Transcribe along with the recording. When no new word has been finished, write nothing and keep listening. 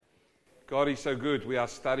God is so good. We are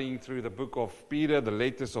studying through the book of Peter, the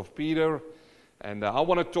letters of Peter. And I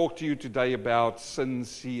want to talk to you today about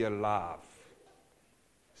sincere love.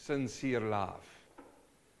 Sincere love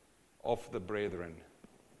of the brethren.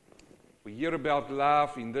 We hear about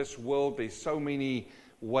love in this world. There's so many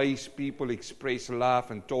ways people express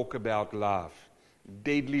love and talk about love.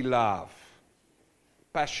 Deadly love.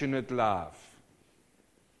 Passionate love.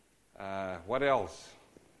 What else?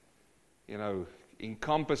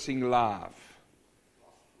 Encompassing love.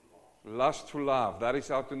 Lustful love. That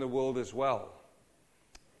is out in the world as well.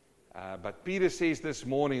 But Peter says this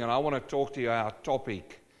morning, and I want to talk to you our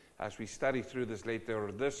topic as we study through this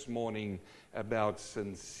letter this morning about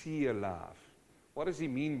sincere love. What does he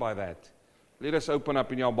mean by that? Let us open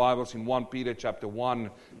up in your Bibles in 1 Peter chapter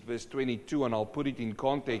 1, verse 22, and I'll put it in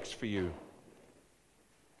context for you.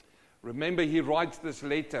 Remember, he writes this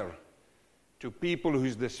letter to people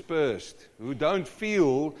who's dispersed, who don't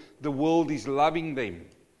feel the world is loving them.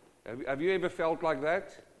 Have you ever felt like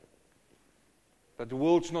that? That the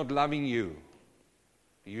world's not loving you.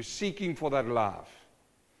 You're seeking for that love.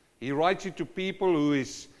 He writes it to people who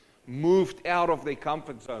is moved out of their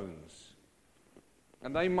comfort zones.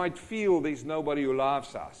 And they might feel there's nobody who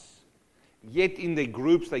loves us. Yet in their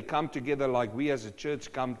groups they come together like we as a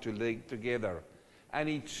church come together. And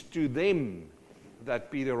it's to them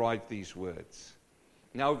that Peter writes these words.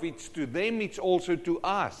 Now, if it's to them, it's also to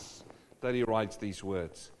us that he writes these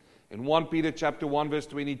words. In 1 Peter chapter 1, verse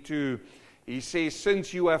 22, he says,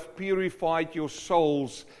 "Since you have purified your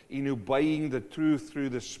souls in obeying the truth through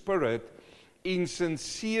the Spirit, in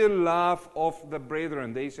sincere love of the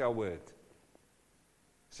brethren," there's our word.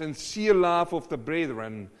 Sincere love of the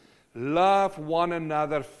brethren, love one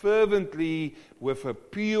another fervently with a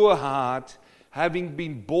pure heart, having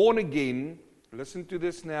been born again. Listen to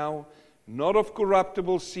this now. Not of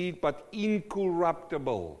corruptible seed, but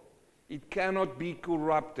incorruptible. It cannot be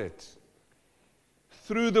corrupted.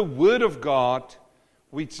 Through the word of God,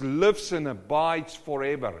 which lives and abides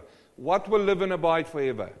forever. What will live and abide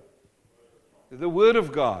forever? The word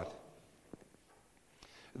of God.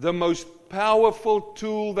 The most powerful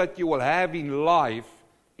tool that you will have in life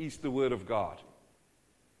is the word of God.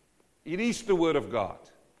 It is the word of God.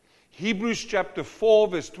 Hebrews chapter 4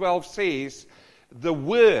 verse 12 says, the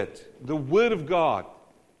word of God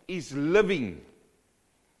is living.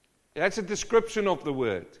 That's a description of the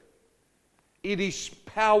word. It is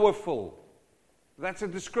powerful. That's a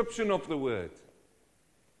description of the word.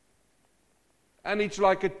 And it's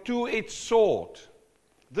like a two-edged sword.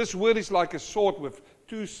 This word is like a sword with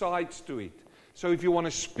two sides to it. So if you want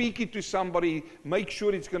to speak it to somebody, make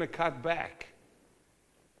sure it's going to cut back.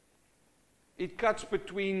 It cuts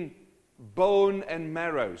between bone and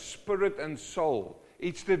marrow, spirit and soul.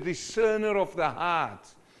 It's the discerner of the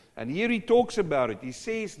heart. And here he talks about it. He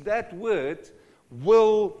says that word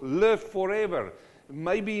will live forever.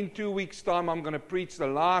 Maybe in 2 weeks' time I'm going to preach the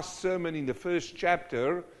last sermon in the first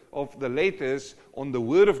chapter of the letters on the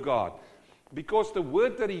word of God. Because the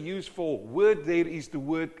word that he used for word there is the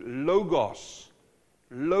word logos.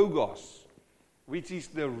 Logos, which is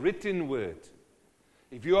the written word.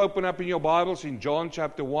 If you open up in your Bibles in John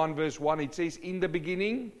chapter 1 verse 1, it says, in the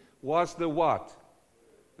beginning was the what?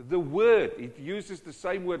 The word. It uses the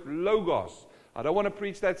same word, logos. I don't want to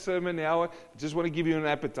preach that sermon now. I just want to give you an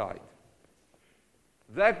appetite.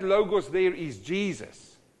 That logos there is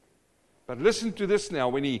Jesus. But listen to this now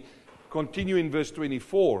when he continues in verse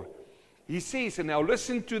 24. He says, and now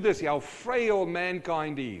listen to this, how frail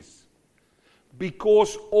mankind is.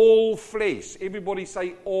 Because all flesh, everybody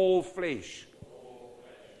say all flesh.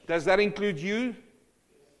 Does that include you?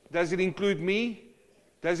 Does it include me?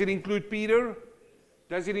 Does it include Peter?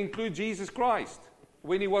 Does it include Jesus Christ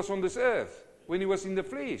when he was on this earth, when he was in the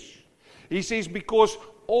flesh? He says, because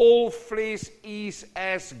all flesh is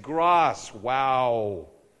as grass. Wow.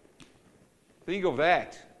 Think of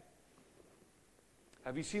that.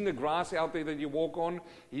 Have you seen the grass out there that you walk on?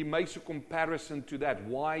 He makes a comparison to that.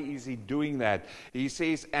 Why is he doing that? He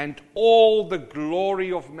says, and all the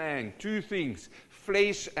glory of man. Two things.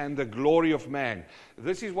 Flesh and the glory of man.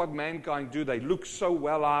 This is what mankind do. They look so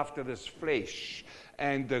well after this flesh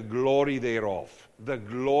and the glory thereof. The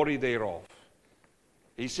glory thereof.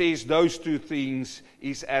 He says those two things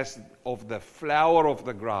is as of the flower of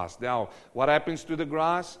the grass. Now, what happens to the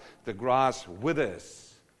grass? The grass withers.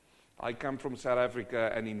 I come from South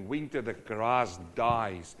Africa, and in winter the grass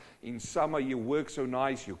dies. In summer you work so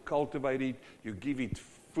nice, you cultivate it, you give it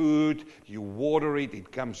food, you water it,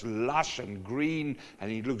 it comes lush and green,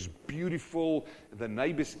 and it looks beautiful. The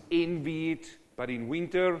neighbors envy it, but in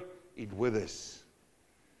winter, it withers.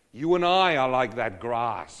 You and I are like that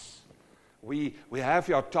grass. we have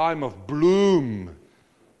our time of bloom,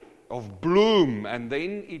 and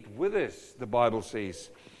then it withers, the Bible says.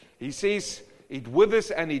 He says, it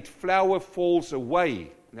withers and its flower falls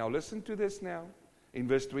away. Now listen to this now, in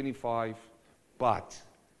verse 25, but,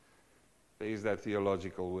 there's that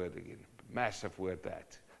theological word again, massive word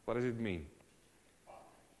that. What does it mean?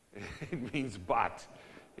 It means but.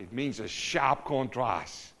 It means a sharp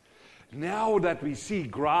contrast. Now that we see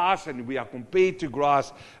grass and we are compared to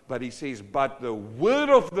grass, but he says, but the word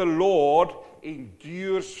of the Lord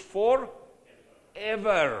endures forever.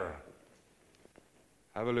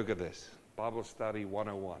 Have a look at this. Bible Study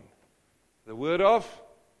 101. The word of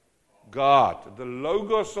God, the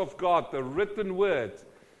logos of God, the written word.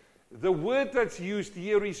 The word that's used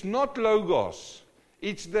here is not logos.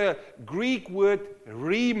 It's the Greek word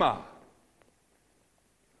rhema.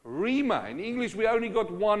 Rhema. In English, we only got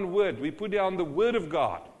one word. We put down the word of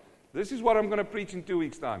God. This is what I'm going to preach in 2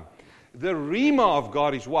 weeks' time. The rhema of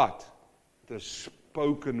God is what? The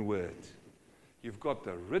spoken word. You've got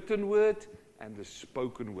the written word and the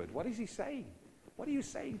spoken word. What is he saying? What are you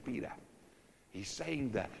saying, Peter? He's saying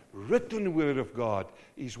the written word of God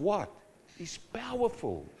is what? Is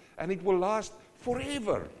powerful. And it will last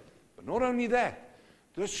forever. But not only that,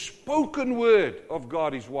 the spoken word of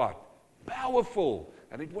God is what? Powerful.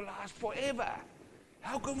 And it will last forever.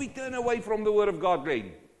 How can we turn away from the word of God,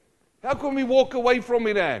 Glenn? How can we walk away from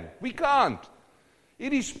it, Anne? We can't.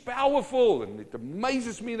 It is powerful. And it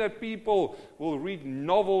amazes me that people will read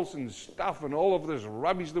novels and stuff and all of this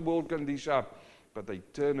rubbish the world can dish up. But they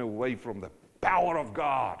turn away from the power of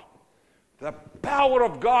God. The power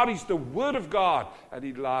of God is the word of God. And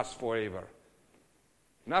it lasts forever.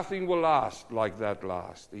 Nothing will last like that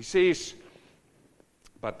last. He says,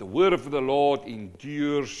 but the word of the Lord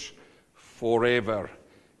endures forever.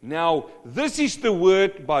 Now, this is the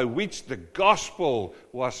word by which the gospel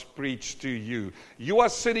was preached to you. You are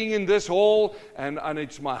sitting in this hall, and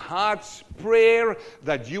it's my heart's prayer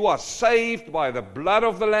that you are saved by the blood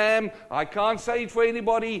of the Lamb. I can't say it for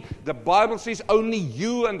anybody. The Bible says only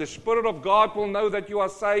you and the Spirit of God will know that you are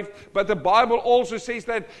saved. But the Bible also says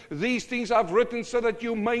that these things I've written so that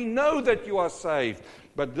you may know that you are saved.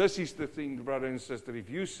 But this is the thing, brother and sister. If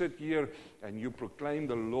you sit here and you proclaim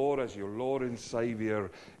the Lord as your Lord and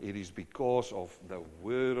Savior, it is because of the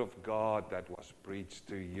Word of God that was preached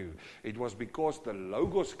to you. It was because the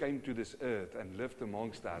Logos came to this earth and lived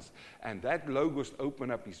amongst us. And that Logos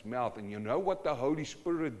opened up his mouth. And you know what the Holy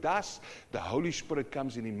Spirit does? The Holy Spirit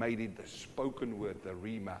comes and he made it the spoken word, the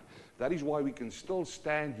Rhema. That is why we can still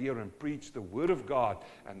stand here and preach the Word of God.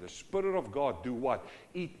 And the Spirit of God do what?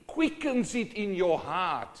 It quickens it in your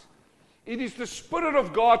heart. It is the Spirit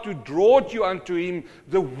of God who drawed you unto Him.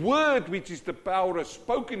 The Word, which is the power, is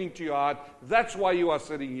spoken into your heart. That's why you are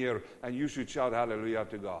sitting here. And you should shout hallelujah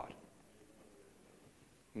to God.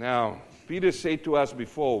 Now, Peter said to us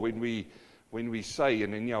before, when we say,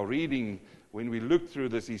 and in our reading, when we look through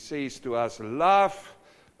this, he says to us, love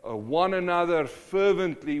one another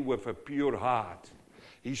fervently with a pure heart.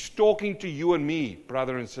 He's talking to you and me,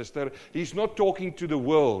 brother and sister. He's not talking to the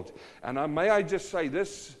world. And may I just say,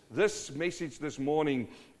 this message this morning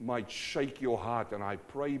might shake your heart, and I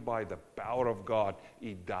pray by the power of God,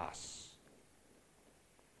 it does.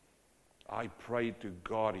 I pray to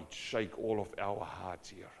God it shake all of our hearts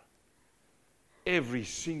here. Every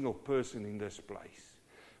single person in this place.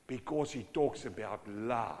 Because he talks about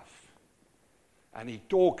love. And he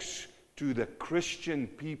talks to the Christian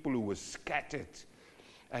people who were scattered.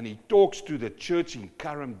 And he talks to the church in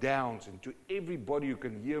Carrum Downs and to everybody who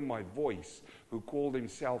can hear my voice who call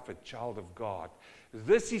themselves a child of God.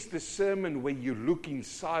 This is the sermon where you look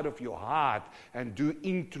inside of your heart and do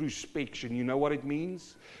introspection. You know what it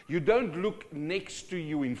means? You don't look next to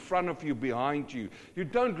you, in front of you, behind you. You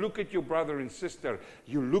don't look at your brother and sister.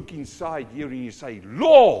 You look inside here and you say,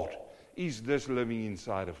 Lord, is this living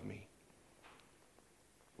inside of me?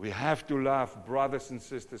 We have to love brothers and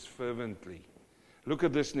sisters fervently. Look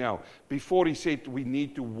at this now. Before he said we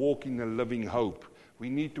need to walk in a living hope. We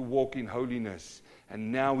need to walk in holiness.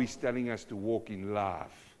 And now he's telling us to walk in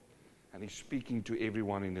love. And he's speaking to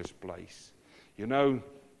everyone in this place. You know,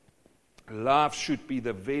 love should be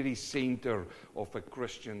the very center of a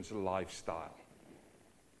Christian's lifestyle.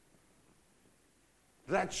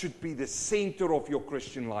 That should be the center of your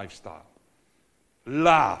Christian lifestyle.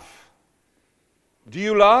 Love. Do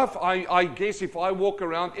you love? I guess if I walk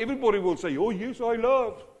around, everybody will say, oh yes, I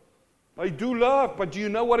love. I do love, but do you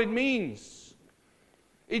know what it means?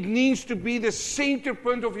 It needs to be the center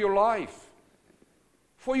point of your life.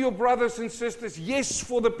 For your brothers and sisters, yes,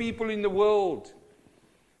 for the people in the world.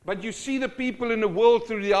 But you see the people in the world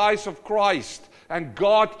through the eyes of Christ. And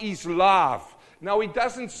God is love. Now, it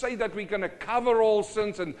doesn't say that we're going to cover all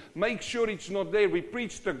sins and make sure it's not there. We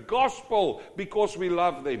preach the gospel because we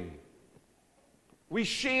love them. We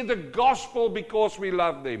share the gospel because we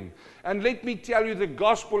love them. And let me tell you, the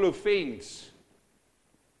gospel offends.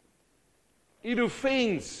 It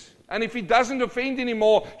offends. And if it doesn't offend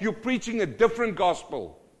anymore, you're preaching a different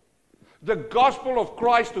gospel. The gospel of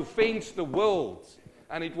Christ offends the world,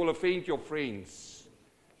 and it will offend your friends.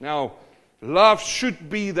 Now, love should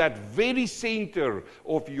be that very center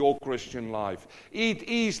of your Christian life. It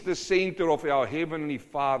is the center of our Heavenly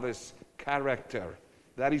Father's character.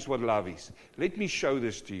 That is what love is. Let me show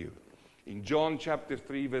this to you. In John chapter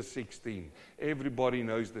 3, verse 16. Everybody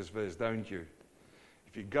knows this verse, don't you?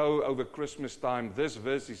 If you go over Christmas time, this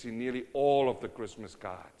verse is in nearly all of the Christmas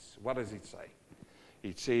cards. What does it say?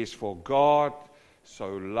 It says, for God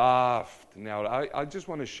so loved. Now, I just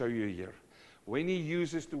want to show you here. When he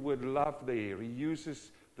uses the word love there, he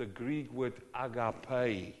uses the Greek word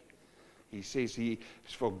agape. He says,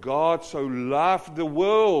 for God so loved the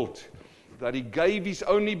world that he gave his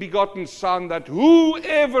only begotten Son, that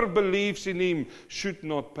whoever believes in him should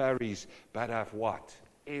not perish, but have what?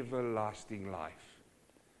 Everlasting life.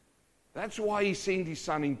 That's why he sent his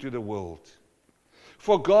Son into the world.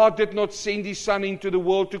 For God did not send his Son into the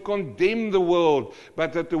world to condemn the world,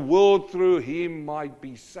 but that the world through him might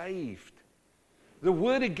be saved. The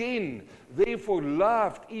word again, therefore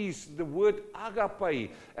loved, is the word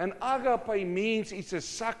agape. And agape means it's a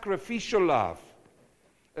sacrificial love.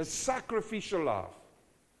 A sacrificial love.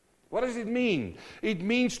 What does it mean? It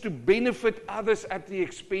means to benefit others at the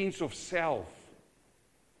expense of self.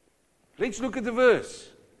 Let's look at the verse.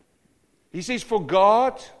 He says, for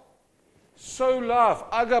God so loved,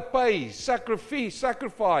 agape,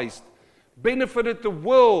 sacrificed, benefited the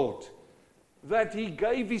world, that he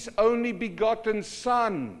gave his only begotten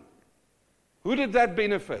Son. Who did that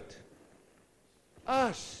benefit?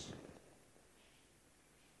 Us.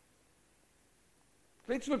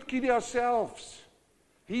 Let's not kid ourselves.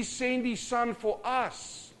 He sent his Son for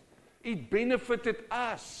us. It benefited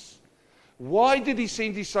us. Why did he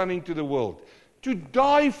send his Son into the world? To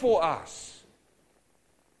die for us.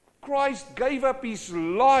 Christ gave up his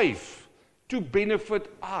life to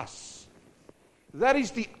benefit us. That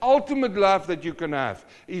is the ultimate love that you can have,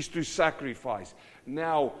 is to sacrifice.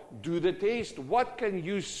 Now, do the test. What can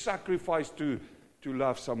you sacrifice to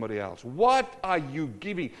love somebody else? What are you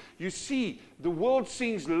giving? You see, the world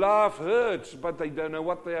sings love hurts, but they don't know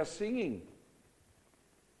what they are singing.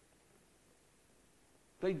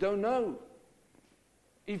 They don't know.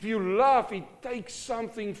 If you love, it takes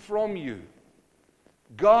something from you.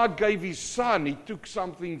 God gave his Son, he took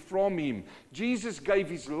something from him. Jesus gave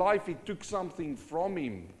his life, he took something from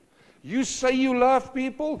him. You say you love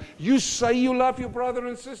people, you say you love your brother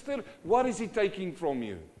and sister, what is he taking from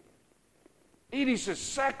you? It is a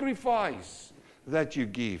sacrifice that you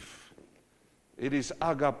give. It is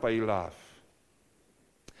agape love.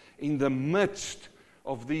 In the midst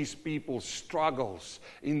of these people's struggles,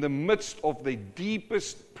 in the midst of their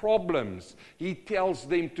deepest problems, he tells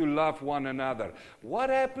them to love one another. What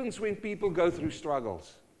happens when people go through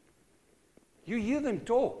struggles? You hear them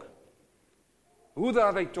talk. Who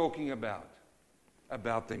are they talking about?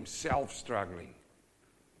 About themselves struggling.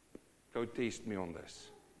 Go test me on this.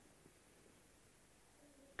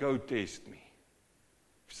 Go test me.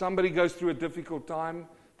 If somebody goes through a difficult time,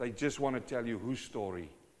 they just want to tell you whose story?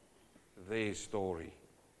 Their story.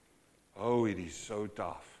 Oh, it is so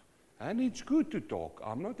tough. And it's good to talk.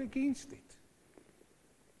 I'm not against it.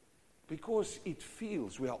 Because it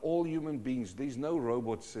feels we are all human beings. There's no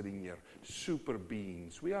robots sitting here. Super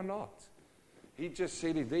beings. We are not. He just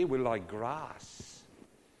said it there. We're like grass.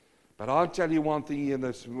 But I'll tell you one thing here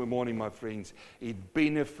this morning, my friends. It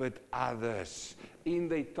benefits others in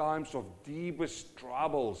their times of deepest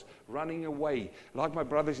troubles, running away. Like my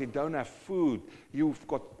brother said, don't have food. You've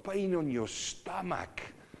got pain on your stomach.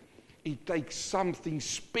 It takes something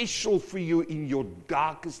special for you in your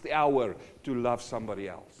darkest hour to love somebody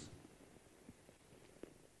else.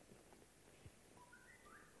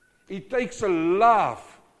 It takes a love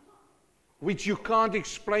which you can't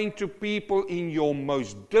explain to people in your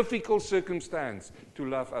most difficult circumstance to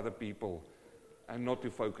love other people and not to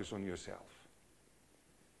focus on yourself.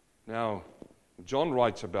 Now, John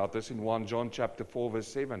writes about this in 1 John chapter 4, verse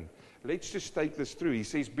 7. Let's just take this through. He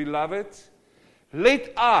says, beloved,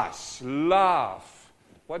 let us love.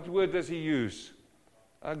 What word does he use?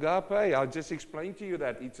 Agape. I'll just explain to you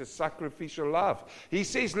that. It's a sacrificial love. He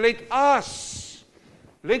says, let us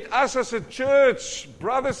as a church,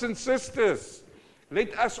 brothers and sisters,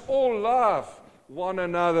 let us all love one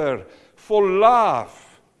another. For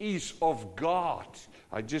love is of God.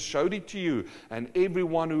 I just showed it to you. And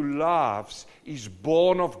everyone who loves is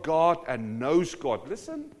born of God and knows God.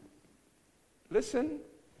 Listen. Listen.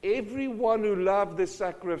 Everyone who loves the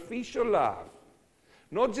sacrificial love.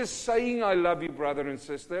 Not just saying, I love you, brother and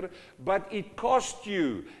sister, but it cost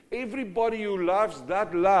you. Everybody who loves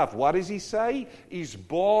that love, what does he say? Is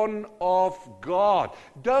born of God.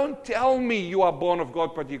 Don't tell me you are born of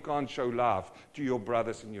God, but you can't show love to your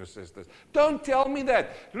brothers and your sisters. Don't tell me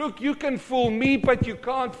that. Look, you can fool me, but you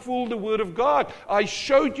can't fool the Word of God. I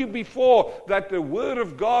showed you before that the Word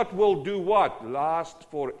of God will do what?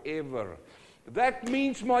 Last forever. That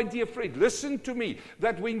means, my dear friend, listen to me,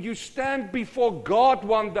 that when you stand before God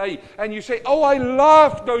one day and you say, oh, I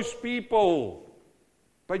love those people,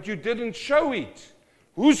 but you didn't show it,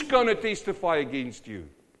 who's going to testify against you?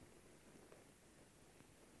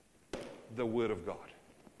 The Word of God.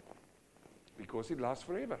 Because it lasts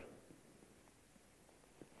forever.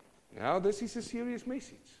 Now, this is a serious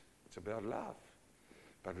message. It's about love.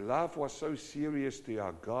 But love was so serious to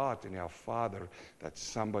our God and our Father that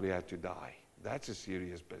somebody had to die. That's a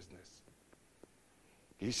serious business.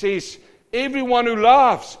 He says, everyone who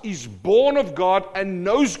loves is born of God and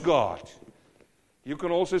knows God. You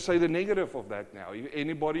can also say the negative of that now.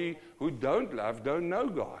 Anybody who don't love don't know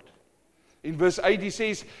God. In verse 8 he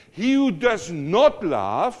says, he who does not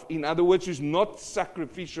love, in other words, who's not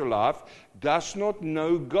sacrificial love, does not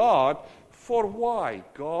know God. For why?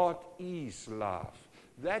 God is love.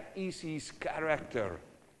 That is his character.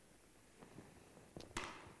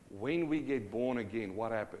 When we get born again,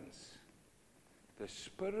 what happens? The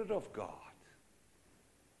Spirit of God,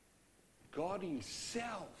 God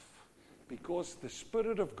himself, because the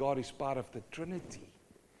Spirit of God is part of the Trinity,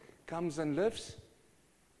 comes and lives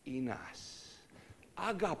in us.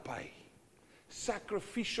 Agape,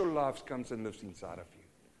 sacrificial love comes and lives inside of you.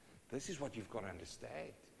 This is what you've got to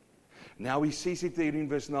understand. Now he says it there in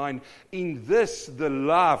verse 9, in this the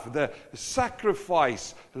love, the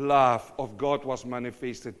sacrifice love of God was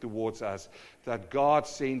manifested towards us, that God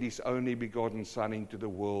sent his only begotten Son into the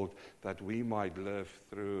world that we might live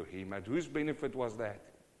through him. At whose benefit was that?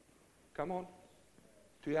 Come on.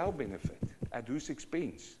 To our benefit. At whose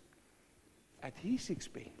expense? At his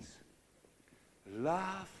expense.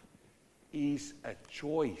 Love is a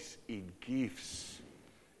choice. It gives.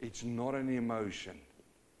 It's not an emotion.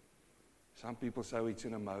 Some people say, oh, it's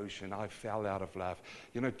an emotion. I fell out of love.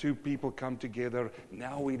 You know, two people come together.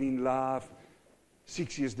 Now we're in love.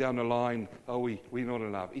 6 years down the line, oh, we're not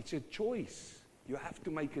in love. It's a choice. You have to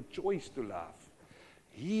make a choice to love.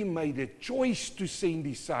 He made a choice to send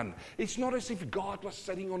his Son. It's not as if God was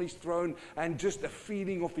sitting on his throne and just a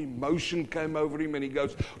feeling of emotion came over him and he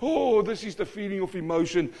goes, oh, this is the feeling of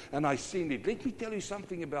emotion and I send it. Let me tell you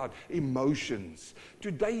something about emotions.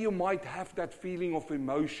 Today you might have that feeling of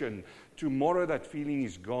emotion. Tomorrow that feeling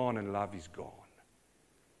is gone and love is gone.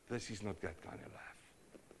 This is not that kind of love.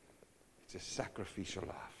 It's a sacrificial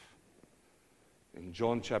love. In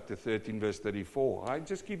John chapter 13, verse 34, I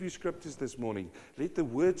just give you scriptures this morning. Let the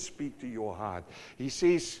word speak to your heart. He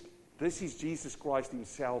says, this is Jesus Christ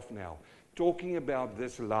himself now, talking about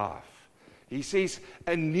this love. He says,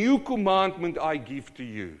 a new commandment I give to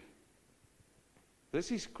you.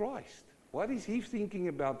 This is Christ. What is he thinking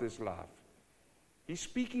about this love? He's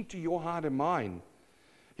speaking to your heart and mine.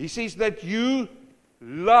 He says that you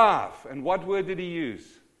love. And what word did he use?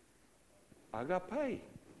 Agape.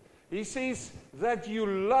 He says that you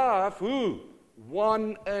love who?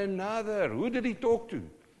 One another. Who did he talk to?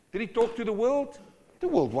 Did he talk to the world? The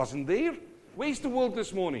world wasn't there. Where's the world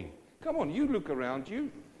this morning? Come on, you look around you.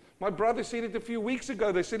 My brother said it a few weeks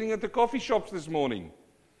ago. They're sitting at the coffee shops this morning.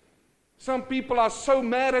 Some people are so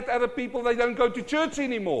mad at other people they don't go to church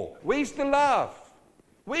anymore. Where's the love?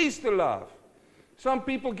 Where's the love? Some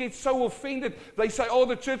people get so offended. They say, oh,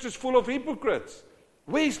 the church is full of hypocrites.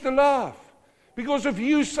 Where's the love? Because if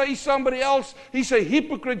you say somebody else, he's a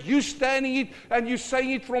hypocrite, you standing it and you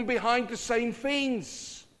saying it from behind the same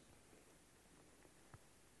fence.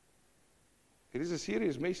 It is a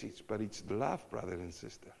serious message, but it's the love, brother and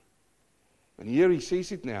sister. And here he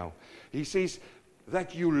says it now. He says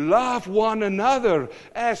that you love one another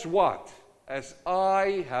as what? As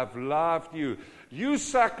I have loved you. You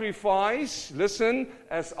sacrifice, listen,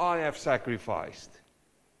 as I have sacrificed.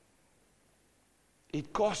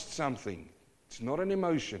 It costs something. It's not an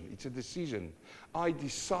emotion, it's a decision. I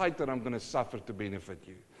decide that I'm going to suffer to benefit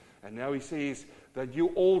you. And now he says that you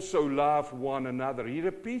also love one another. He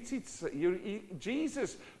repeats it.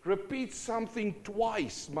 Jesus repeats something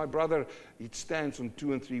twice. My brother, it stands on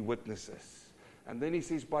 2 and 3 witnesses. And then he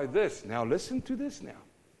says, by this, now listen to this now.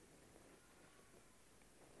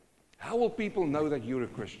 How will people know that you're a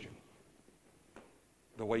Christian?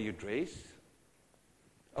 The way you dress?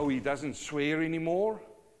 Oh, he doesn't swear anymore?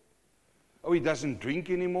 Oh, he doesn't drink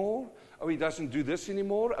anymore? Oh, he doesn't do this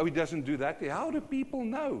anymore? Oh, he doesn't do that? How do people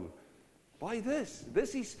know? By this.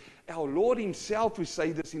 This is our Lord himself who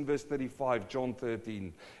say this in verse 35, John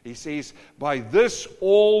 13. He says, by this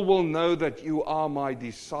all will know that you are my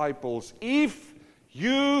disciples, if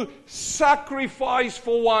you sacrifice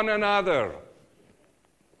for one another.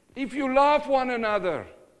 If you love one another.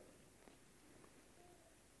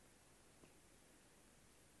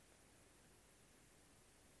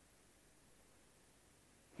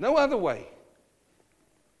 No other way.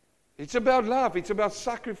 It's about love. It's about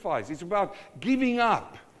sacrifice. It's about giving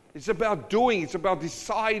up. It's about doing. It's about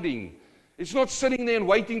deciding. It's not sitting there and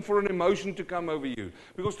waiting for an emotion to come over you.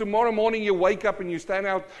 Because tomorrow morning you wake up and you stand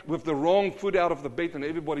out with the wrong foot out of the bed and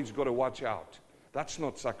everybody's got to watch out. That's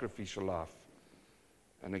not sacrificial love.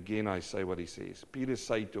 And again I say what he says. Peter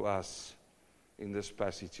said to us in this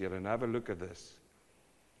passage here, and have a look at this.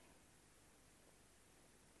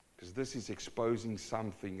 Because this is exposing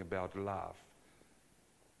something about love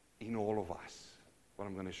in all of us. What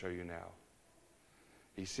I'm going to show you now.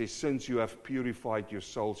 He says, since you have purified your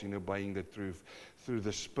souls in obeying the truth through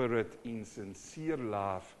the Spirit in sincere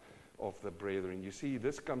love of the brethren. You see,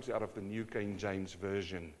 this comes out of the New King James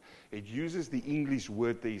Version. It uses the English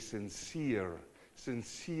word there, sincere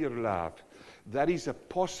love. That is a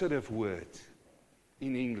positive word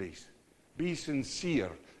in English. Be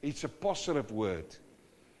sincere. It's a positive word.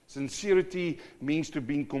 Sincerity means to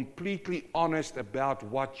be completely honest about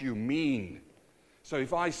what you mean. So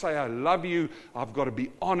if I say I love you, I've got to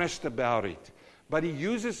be honest about it. But he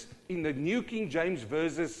uses, in the New King James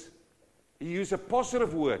verses, he uses a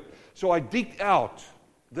positive word. So I digged out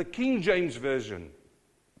the King James Version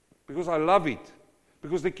because I love it.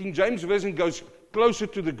 Because the King James Version goes closer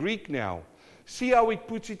to the Greek now. See how it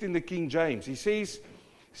puts it in the King James. He says,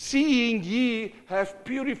 seeing ye have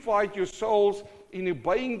purified your souls in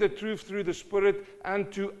obeying the truth through the Spirit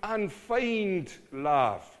and to unfeigned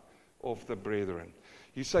love of the brethren.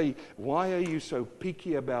 You say, why are you so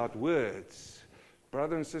picky about words?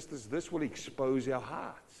 Brothers and sisters, this will expose our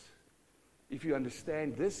hearts. If you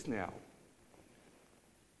understand this now,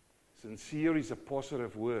 sincere is a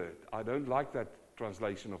positive word. I don't like that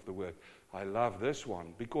translation of the word. I love this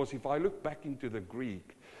one because if I look back into the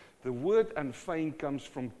Greek, the word unfeigned comes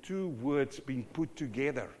from two words being put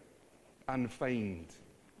together. Unfeigned.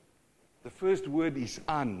 The first word is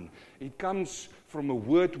un. It comes from a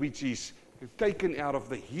word which is taken out of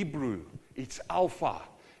the Hebrew. It's alpha.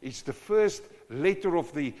 It's the first letter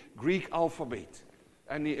of the Greek alphabet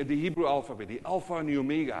and the Hebrew alphabet, the alpha and the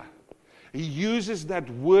omega. He uses that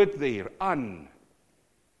word there, un.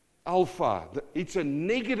 Alpha. It's a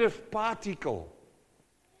negative particle.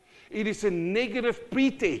 It is a negative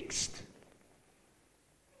pretext.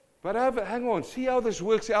 But hang on, see how this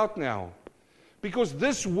works out now. Because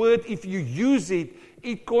this word, if you use it,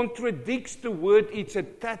 it contradicts the word it's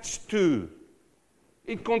attached to.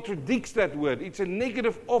 It contradicts that word. It's a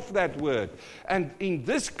negative of that word. And in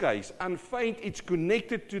this case, unfeigned, it's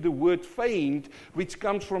connected to the word feigned, which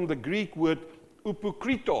comes from the Greek word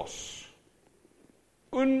upokritos.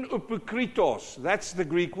 Unupokritos, that's the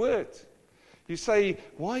Greek word. You say,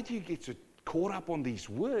 why do you get so caught up on these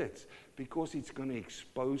words? Because it's going to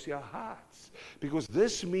expose your hearts. Because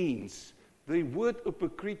this means, the word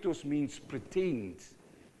upokritos means pretend.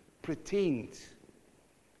 Pretend.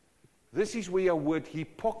 This is where our word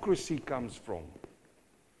hypocrisy comes from.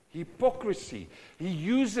 Hypocrisy. He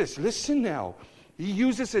uses, listen now, he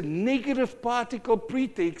uses a negative particle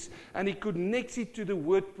pretext and he connects it to the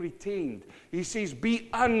word pretend. He says, be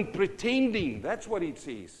unpretending. That's what it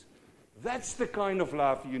says. That's the kind of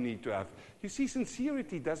love you need to have. You see,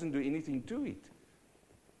 sincerity doesn't do anything to it.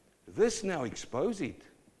 This now exposes it.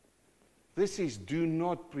 This is, do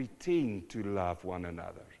not pretend to love one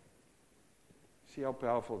another. See how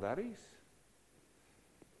powerful that is?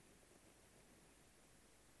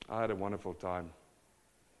 I had a wonderful time.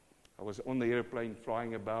 I was on the airplane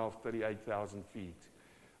flying above 38,000 feet.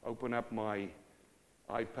 Open up my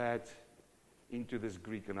iPad into this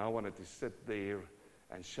Greek, and I wanted to sit there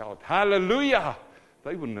and shout, hallelujah!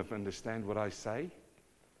 They wouldn't have understand what I say.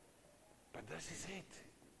 But this is it.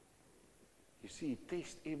 You see, he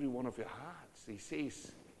tests every one of your hearts. He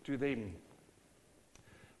says to them,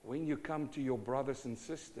 when you come to your brothers and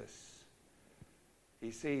sisters,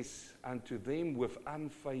 he says, unto them with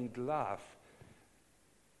unfeigned love,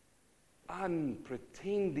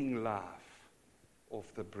 unpretending love of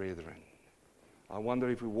the brethren. I wonder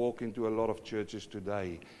if we walk into a lot of churches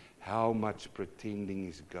today, how much pretending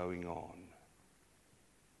is going on.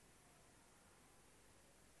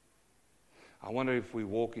 I wonder if we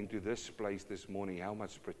walk into this place this morning, how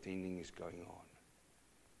much pretending is going on.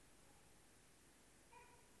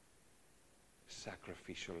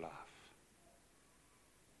 Sacrificial love.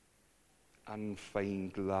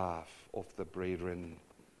 Unfeigned love of the brethren.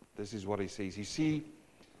 This is what he says. You see,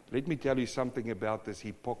 let me tell you something about this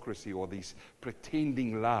hypocrisy or this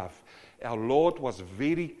pretending love. Our Lord was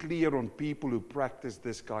very clear on people who practice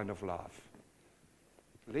this kind of love.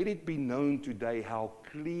 Let it be known today how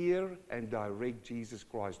clear and direct Jesus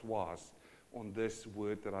Christ was on this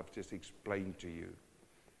word that I've just explained to you.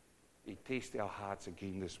 He tests our hearts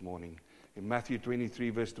again this morning. In Matthew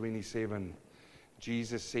 23, verse 27,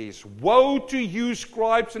 Jesus says, "Woe to you,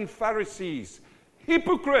 scribes and Pharisees,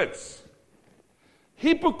 hypocrites!"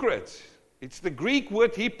 Hypocrites. It's the Greek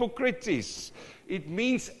word hypokrites. It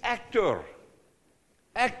means actor.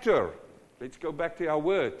 Actor. Let's go back to our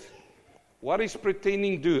word. What does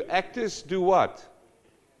pretending do? Actors do what?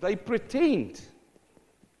 They pretend.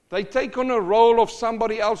 They take on a role of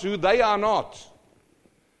somebody else who they are not.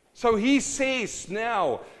 So he says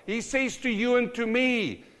now, he says to you and to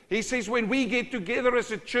me, he says when we get together as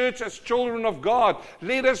a church, as children of God,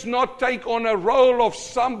 let us not take on a role of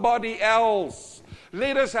somebody else.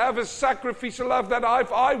 Let us have a sacrificial love that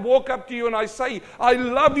if I walk up to you and I say, I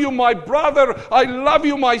love you, my brother, I love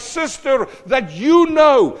you, my sister, that you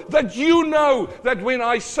know that when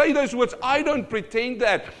I say those words, I don't pretend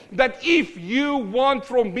that if you want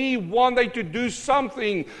from me one day to do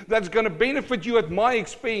something that's going to benefit you at my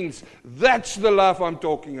expense, that's the love I'm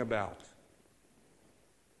talking about.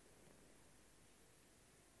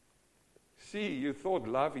 See, you thought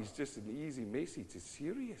love is just an easy message. It's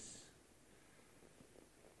serious.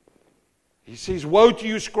 He says, "Woe to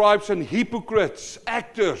you, scribes and hypocrites,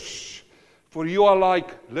 actors, for you are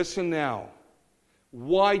like," listen now,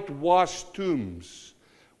 "whitewashed tombs,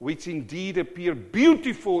 which indeed appear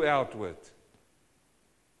beautiful outward."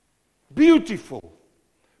 Beautiful.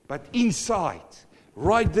 But inside,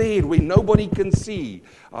 right there where nobody can see,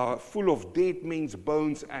 are full of dead men's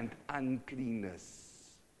bones and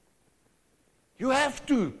uncleanness. You have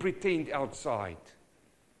to pretend outside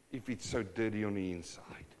if it's so dirty on the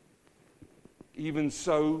inside. Even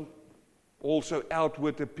so, also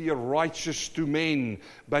outward appear righteous to men,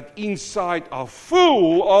 but inside are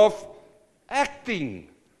full of acting,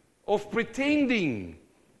 of pretending,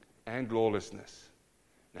 and lawlessness.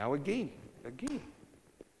 Now again,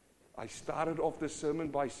 I started off the sermon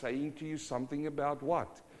by saying to you something about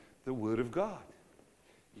what? The Word of God.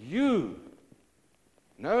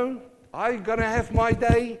 I'm going to have my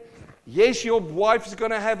day. Yes, your wife's going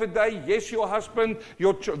to have a day. Yes, your husband,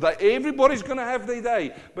 everybody's going to have their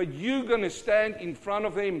day. But you're going to stand in front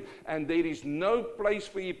of him, and there is no place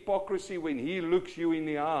for hypocrisy when he looks you in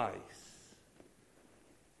the eyes.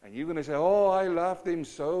 And you're going to say, "Oh, I love them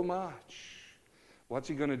so much." What's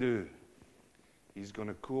he going to do? He's going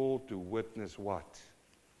to call to witness what?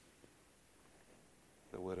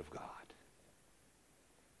 The Word of God.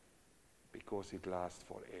 Because it lasts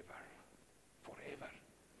forever. Forever.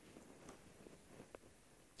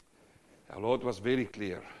 Our Lord was very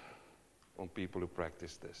clear on people who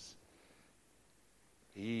practice this.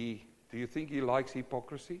 Do you think he likes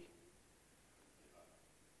hypocrisy?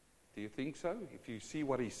 Do you think so? If you see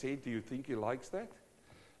what he said, do you think he likes that?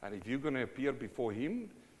 And if you're going to appear before him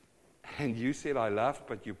and you said, "I laughed,"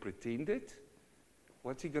 but you pretended,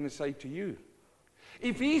 what's he going to say to you?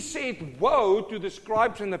 If he said, "Woe to the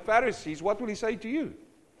scribes and the Pharisees," what will he say to you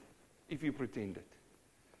if you pretended?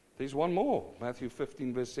 There's one more, Matthew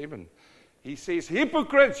 15, verse 7. He says,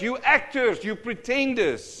 "Hypocrites, you actors, you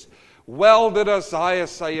pretenders. Well did Isaiah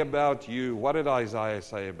say about you." What did Isaiah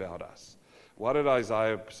say about us? What did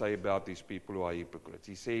Isaiah say about these people who are hypocrites?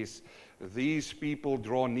 He says, "These people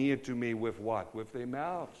draw near to me with what? With their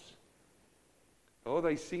mouths." Oh,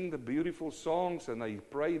 they sing the beautiful songs and they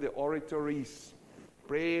pray the oratories,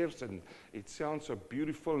 prayers, and it sounds so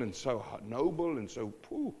beautiful and so noble and so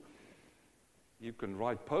You can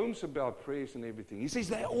write poems about prayers and everything. He says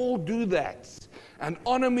they all do that and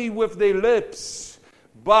honor me with their lips.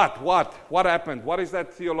 But what? What happened? What does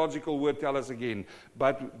that theological word tell us again?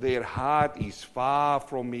 "But their heart is far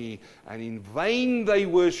from me, and in vain they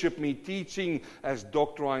worship me, teaching as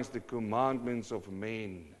doctrines the commandments of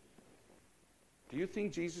men." Do you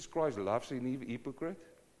think Jesus Christ loves a hypocrite?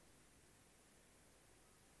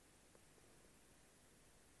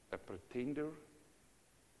 A pretender?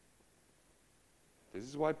 This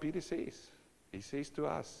is why Peter says. He says to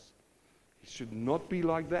us, it should not be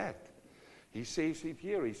like that. He says it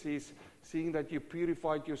here. He says, "Seeing that you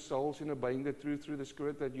purified your souls in obeying the truth through the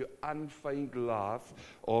Spirit, that you unfeigned love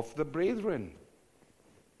of the brethren."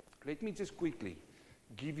 Let me just quickly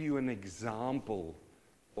give you an example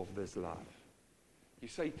of this love. You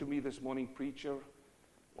say to me this morning, preacher,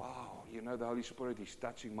 wow, the Holy Spirit is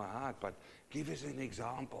touching my heart, but give us an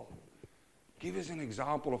example. Give us an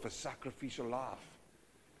example of a sacrificial love.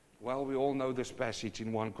 Well, we all know this passage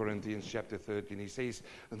in 1 Corinthians chapter 13. He says,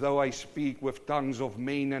 though I speak with tongues of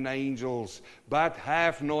men and angels, but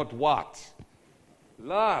have not what?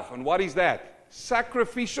 Love. And what is that?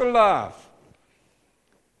 Sacrificial love.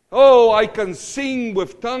 Oh, I can sing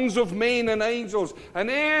with tongues of men and angels.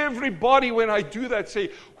 And everybody, when I do that,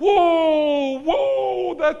 say, whoa,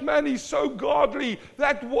 whoa, that man is so godly.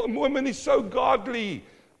 That woman is so godly.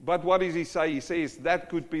 But what does he say? He says that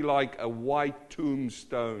could be like a white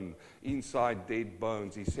tombstone inside dead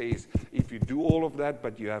bones. He says, if you do all of that,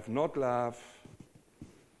 but you have not love,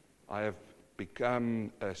 I have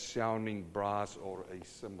become a sounding brass or a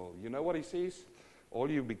cymbal. You know what he says? All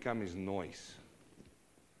you become is noise.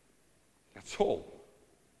 That's all.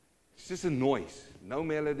 It's just a noise. No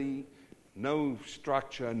melody, no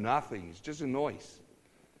structure, nothing. It's just a noise.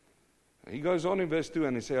 He goes on in verse 2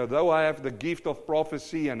 and he says, although I have the gift of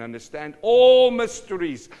prophecy and understand all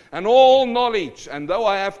mysteries and all knowledge, and though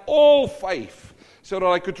I have all faith, so that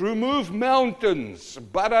I could remove mountains,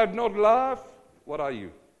 but I have not love, what are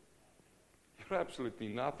you? You're absolutely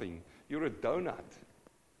nothing. You're a donut.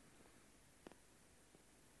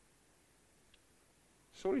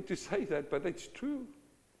 Sorry to say that, but it's true.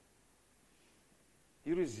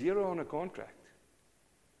 You're a zero on a contract.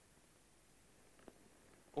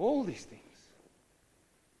 All these things.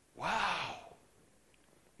 Wow.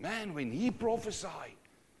 Man, when he prophesied,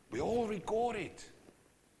 we all record it.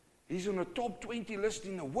 He's on the top 20 list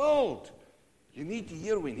in the world. You need to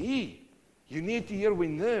hear when he. You need to hear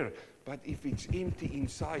when there. But if it's empty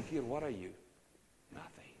inside here, what are you?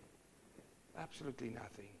 Nothing. Absolutely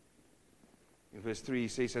nothing. In verse 3 he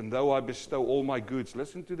says, and though I bestow all my goods,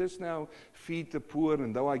 listen to this now, feed the poor,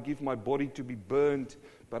 and though I give my body to be burned,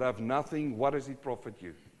 but I have nothing, what does it profit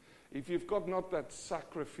you? If you've got not that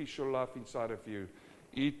sacrificial love inside of you,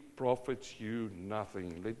 it profits you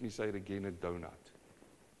nothing. Let me say it again, a donut.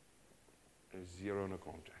 A zero on a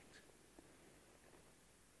contract.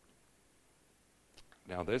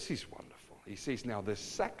 Now this is wonderful. He says, now the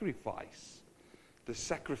sacrifice, the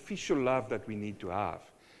sacrificial love that we need to have,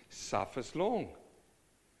 suffers long,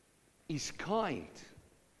 is kind.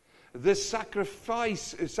 The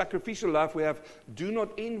sacrificial love we have, do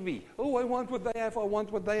not envy. Oh, I want what they have, I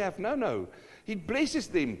want what they have. No. He blesses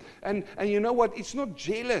them. And you know what? It's not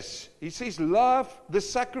jealous. He says love, the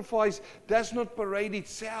sacrifice, does not parade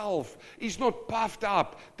itself. It's not puffed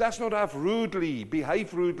up. Does not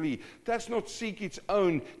behave rudely. Does not seek its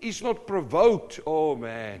own. It's not provoked. Oh,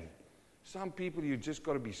 man. Some people, you just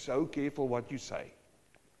got to be so careful what you say.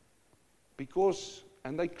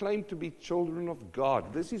 And they claim to be children of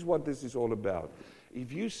God. This is what this is all about.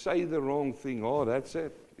 If you say the wrong thing, oh, that's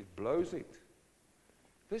it. It blows it.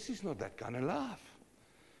 This is not that kind of love.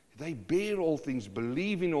 They bear all things,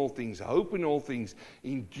 believe in all things, hope in all things,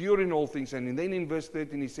 endure in all things. And then in verse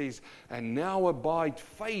 13 he says, and now abide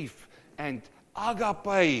faith and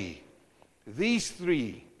agape. These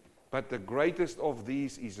three. But the greatest of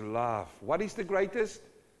these is love. What is the greatest?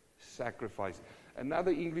 Sacrifice.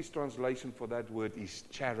 Another English translation for that word is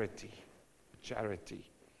charity. Charity.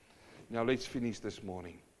 Now let's finish this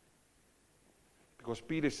morning. Because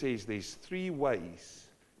Peter says there's 3 ways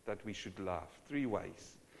that we should love. 3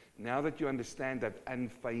 ways. Now that you understand that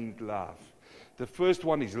unfeigned love. The first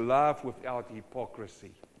one is love without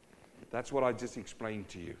hypocrisy. That's what I just explained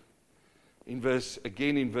to you. In verse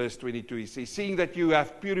 22, he says, seeing that you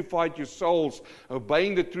have purified your souls,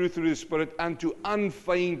 obeying the truth through the Spirit, unto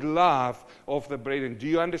unfeigned love of the brethren. Do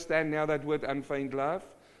you understand now that word unfeigned love?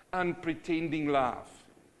 Unpretending love.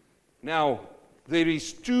 Now, there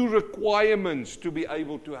is 2 requirements to be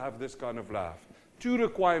able to have this kind of love. 2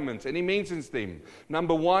 requirements, and he mentions them.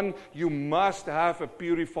 Number 1, you must have a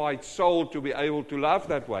purified soul to be able to love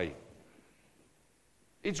that way.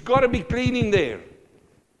 It's got to be clean in there.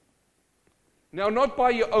 Now, not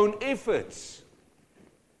by your own efforts.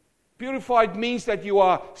 Purified means that you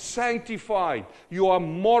are sanctified. You are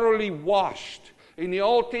morally washed. In the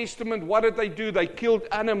Old Testament, what did they do? They killed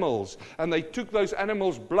animals. And they took those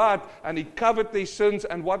animals' blood and it covered their sins.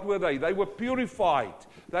 And what were they? They were purified.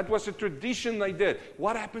 That was a tradition they did.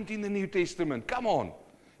 What happened in the New Testament? Come on.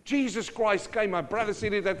 Jesus Christ came. My brother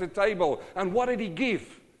said it at the table. And what did he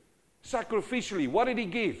give? Sacrificially. What did he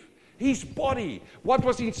give? His body. What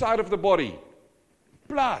was inside of the body?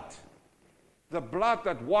 Blood. The blood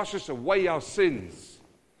that washes away our sins.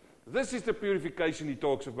 This is the purification he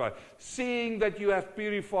talks about. Seeing that you have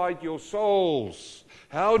purified your souls.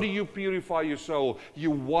 How do you purify your soul?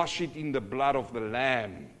 You wash it in the blood of the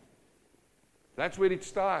Lamb. That's where it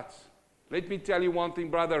starts. Let me tell you one thing,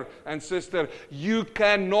 brother and sister. You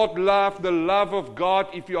cannot love the love of God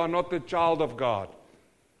if you are not the child of God.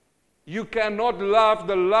 You cannot love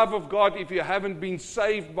the love of God if you haven't been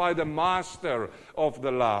saved by the master of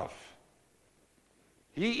the love.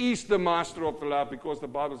 He is the master of the love because the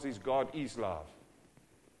Bible says God is love.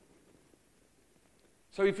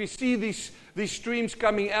 So if you see these streams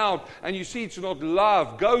coming out and you see it's not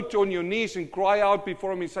love, go on your knees and cry out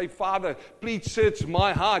before Him and say, Father, please search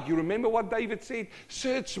my heart. You remember what David said?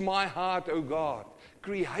 Search my heart, O God.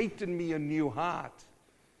 Create in me a new heart.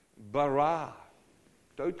 Bara.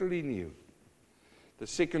 Totally new. The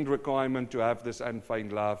second requirement to have this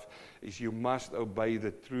unfeigned love is you must obey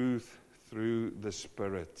the truth through the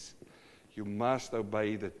Spirit. You must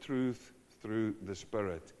obey the truth through the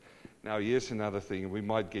Spirit. Now, here's another thing. We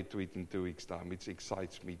might get to it in 2 weeks' time. It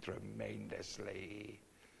excites me tremendously.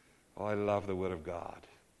 Oh, I love the Word of God.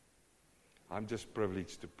 I'm just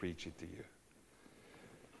privileged to preach it to you.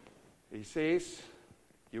 He says,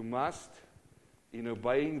 you must, in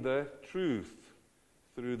obeying the truth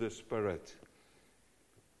through the Spirit.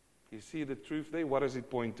 You see the truth there? What does it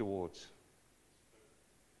point towards?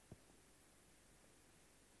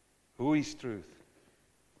 Who is truth?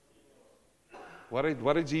 What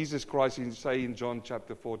did Jesus Christ say in John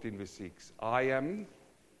chapter 14, verse 6? I am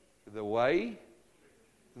the way,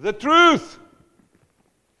 the truth,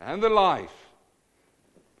 and the life.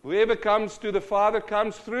 Whoever comes to the Father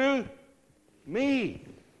comes through me.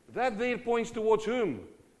 That there points towards whom?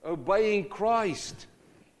 Obeying Christ.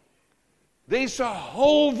 There's a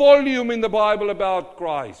whole volume in the Bible about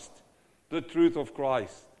Christ, the truth of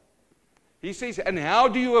Christ. He says, and how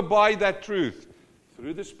do you abide that truth?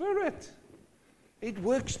 Through the Spirit. It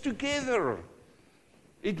works together.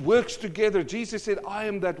 It works together. Jesus said, I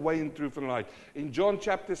am that way and truth and light. In John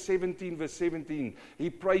chapter 17, verse 17, he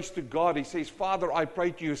prays to God. He says, Father, I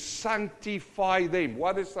pray to you, sanctify them.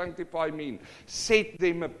 What does sanctify mean? Set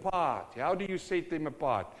them apart. How do you set them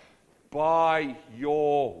apart? By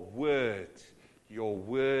your word. Your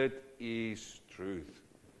word is truth.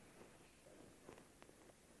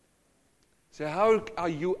 So how are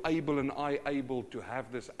you able and I able to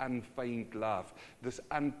have this unfeigned love, this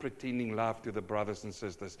unpretending love to the brothers and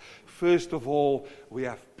sisters? First of all, we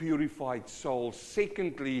have purified souls.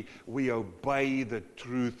 Secondly, we obey the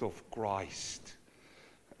truth of Christ.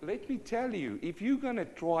 Let me tell you, if you're going to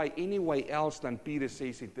try any way else than Peter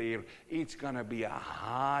says it there, it's going to be a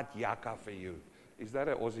hard yakka for you. Is that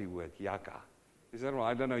an Aussie word, yakka? Is that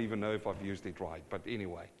right? I don't even know if I've used it right, but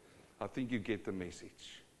anyway, I think you get the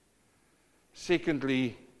message.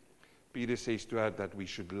 Secondly, Peter says to us that we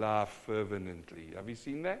should love fervently. Have you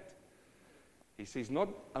seen that? He says not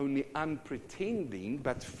only unpretending,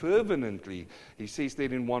 but fervently. He says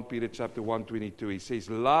that in 1 Peter chapter 1:22. He says,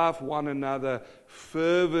 love one another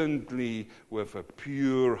fervently with a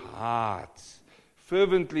pure heart.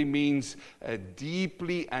 Fervently means a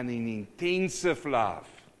deeply and an intensive love.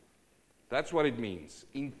 That's what it means.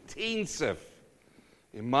 Intensive.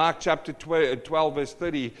 In Mark chapter 12, verse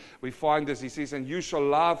 30, we find this. He says, and you shall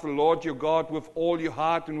love the Lord your God with all your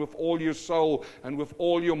heart and with all your soul and with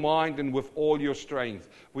all your mind and with all your strength.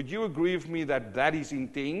 Would you agree with me that that is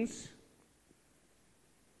intense?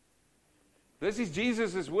 This is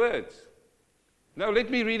Jesus' words. Now,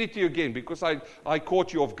 let me read it to you again because I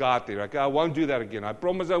caught you off guard there. Okay? I won't do that again. I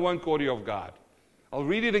promise I won't caught you off guard. I'll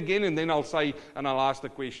read it again and then I'll say, and I'll ask the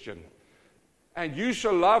question. And you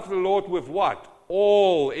shall love the Lord with what?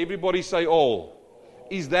 All. Everybody say all.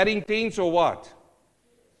 Is that intense or what?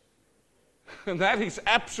 That is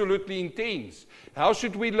absolutely intense. How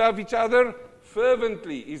should we love each other?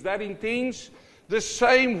 Fervently. Is that intense? The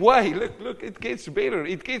same way. Look, it gets better.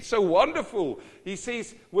 It gets so wonderful. He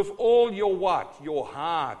says, with all your what? Your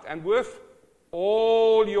heart. And with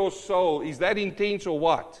all your soul. Is that intense or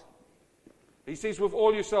what? He says, with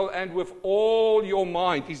all your soul and with all your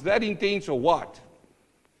mind. Is that intense or what?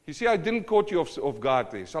 You see, I didn't caught you off guard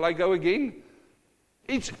there. Shall I go again?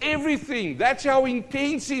 It's everything. That's how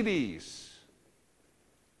intense it is.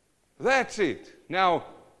 That's it. Now,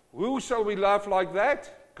 who shall we love like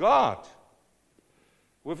that? God.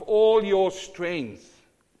 With all your strength.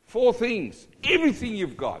 4 things. Everything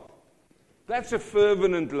you've got. That's a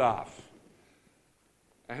fervent love.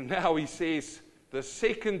 And now he says, the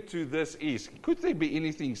second to this is, could there be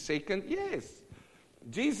anything second? Yes.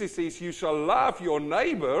 Jesus says, you shall love your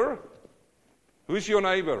neighbor. Who's your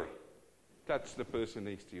neighbor? That's the person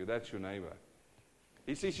next to you. That's your neighbor.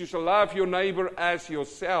 He says, you shall love your neighbor as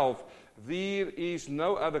yourself. There is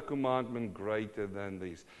no other commandment greater than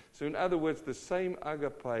this. So in other words, the same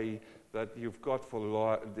agape that you've got for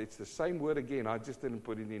love, it's the same word again. I just didn't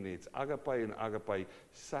put it in there. It's agape and agape,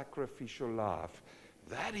 sacrificial love.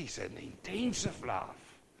 That is an intensive love.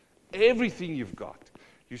 Everything you've got.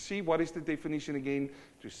 You see, what is the definition again?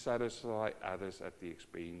 To satisfy others at the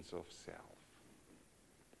expense of self.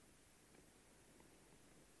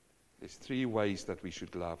 There's 3 ways that we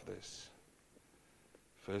should love this.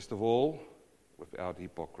 First of all, without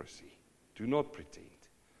hypocrisy. Do not pretend.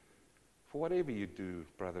 For whatever you do,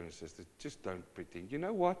 brother and sister, just don't pretend. You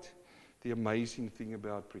know what? The amazing thing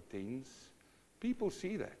about pretense, people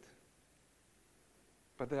see that.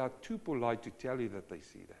 But they are too polite to tell you that they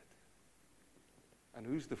see that. And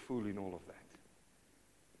who's the fool in all of that?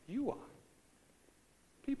 You are.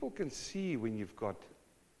 People can see when you've got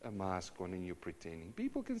a mask on and you're pretending.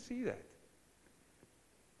 People can see that.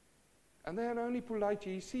 And they are only polite.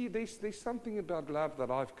 You see, there's something about love that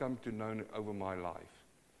I've come to know over my life.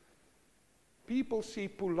 People see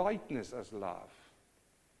politeness as love.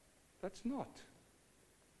 That's not.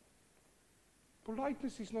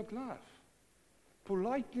 Politeness is not love.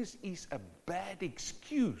 Politeness is a bad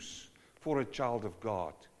excuse for a child of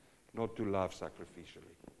God not to love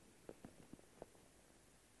sacrificially.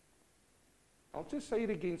 I'll just say it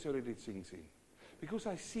again so that it sinks in. Because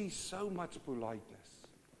I see so much politeness,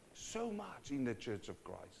 so much in the Church of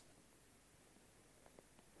Christ.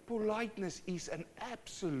 Politeness is an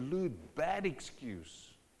absolute bad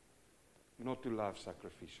excuse not to love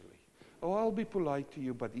sacrificially. Oh, I'll be polite to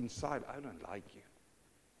you, but inside I don't like you.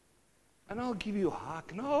 And I'll give you a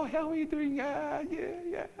hug. And, oh, how are you doing? Yeah.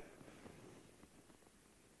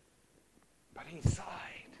 But inside,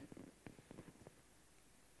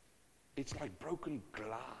 it's like broken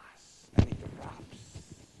glass, and it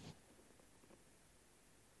rubs.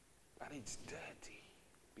 And it's dirty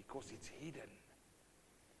because it's hidden.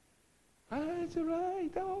 Oh, it's all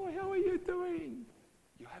right. Oh, how are you doing?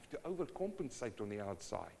 You have to overcompensate on the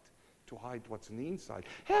outside to hide what's on the inside.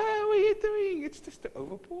 How are you doing? It's just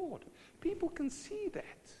overboard. People can see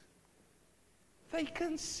that. They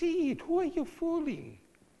can see it. Who are you fooling?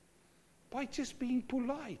 By just being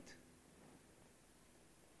polite.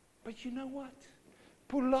 But you know what?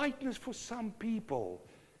 Politeness for some people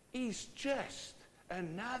is just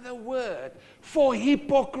another word for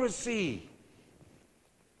hypocrisy.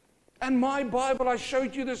 And my Bible I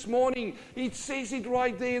showed you this morning, it says it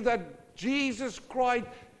right there that Jesus Christ,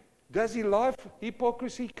 does he love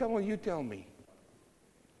hypocrisy? Come on, you tell me.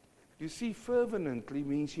 You see, fervently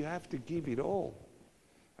means you have to give it all.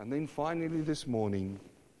 And then finally this morning,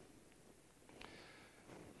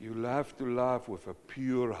 you have to love with a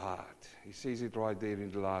pure heart. He says it right there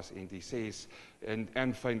in the last end. He says,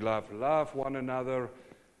 and find love. Love one another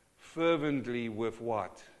fervently with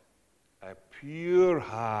what? A pure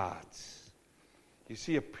heart. You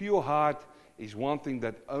see, a pure heart is one thing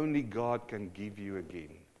that only God can give you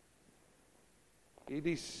again. It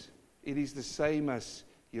is the same as,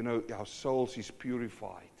 our souls is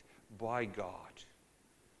purified by God.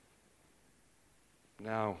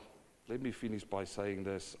 Now, let me finish by saying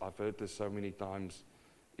this. I've heard this so many times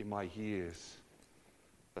in my ears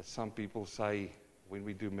that some people say when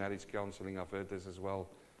we do marriage counseling, I've heard this as well.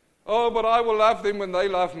 Oh, but I will love them when they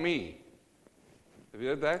love me. Have you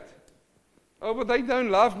heard that? Oh, but they don't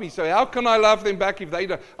love me, so how can I love them back if they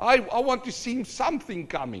don't? I want to see something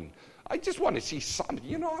coming. I just want to see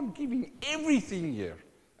something. I'm giving everything here,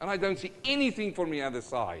 and I don't see anything from the other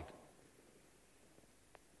side.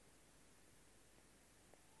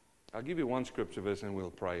 I'll give you one scripture verse and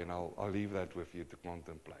we'll pray, and I'll leave that with you to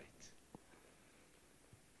contemplate.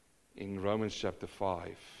 In Romans chapter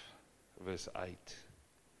 5, verse 8.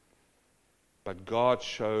 But God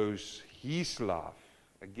shows His love.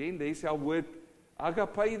 Again, there's our word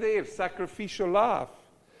agape there, sacrificial love.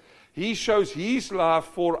 He shows His love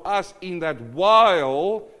for us in that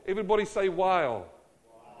while, everybody say while.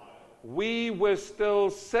 We were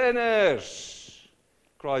still sinners,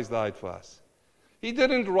 Christ died for us. He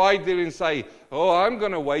didn't write there and say, oh, I'm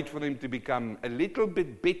going to wait for them to become a little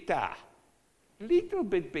bit better. Little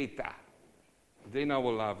bit better. Then I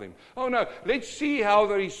will love them. Oh no, let's see how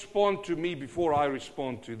they respond to me before I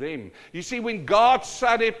respond to them. You see, when God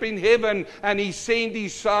sat up in heaven and He sent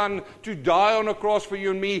His Son to die on a cross for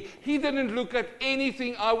you and me, He didn't look at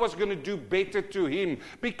anything I was going to do better to Him.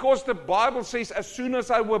 Because the Bible says, as soon as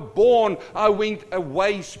I was born, I went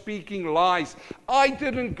away speaking lies. I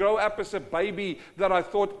didn't grow up as a baby that I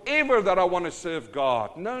thought ever that I want to serve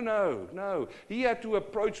God. No. He had to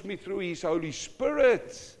approach me through His Holy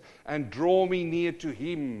Spirit. and draw me near to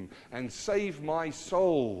Him and save my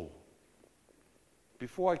soul.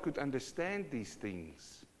 Before I could understand these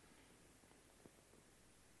things,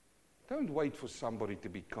 don't wait for somebody to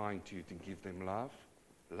be kind to you to give them love.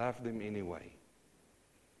 Love them anyway.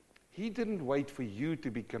 He didn't wait for you to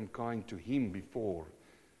become kind to Him before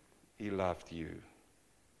He loved you.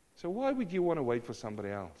 So why would you want to wait for somebody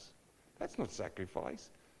else? That's not sacrifice.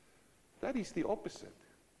 That is the opposite.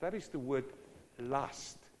 That is the word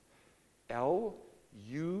lust. L-U-S-T.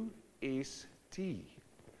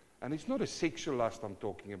 And it's not a sexual lust I'm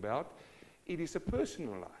talking about. It is a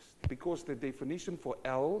personal lust. Because the definition for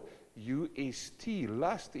L-U-S-T,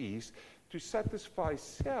 lust, is to satisfy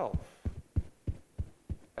self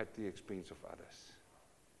at the expense of others.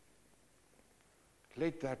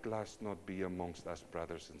 Let that lust not be amongst us,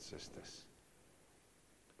 brothers and sisters.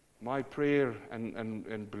 My prayer,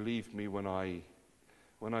 and believe me, when I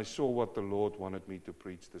saw what the Lord wanted me to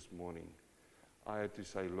preach this morning, I had to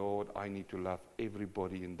say, Lord, I need to love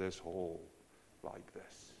everybody in this hall like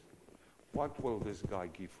this. What will this guy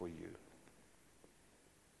give for you?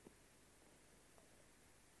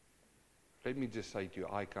 Let me just say to you,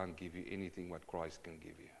 I can't give you anything what Christ can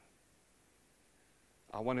give you.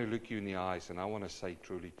 I want to look you in the eyes and I want to say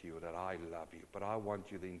truly to you that I love you. But I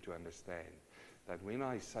want you then to understand that when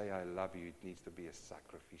I say I love you, it needs to be a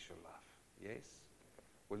sacrificial love. Yes?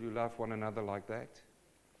 Will you love one another like that?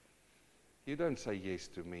 You don't say yes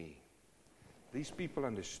to me. These people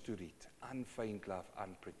understood it. Unfeigned love,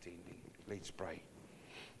 unpretending. Let's pray.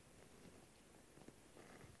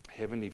 Heavenly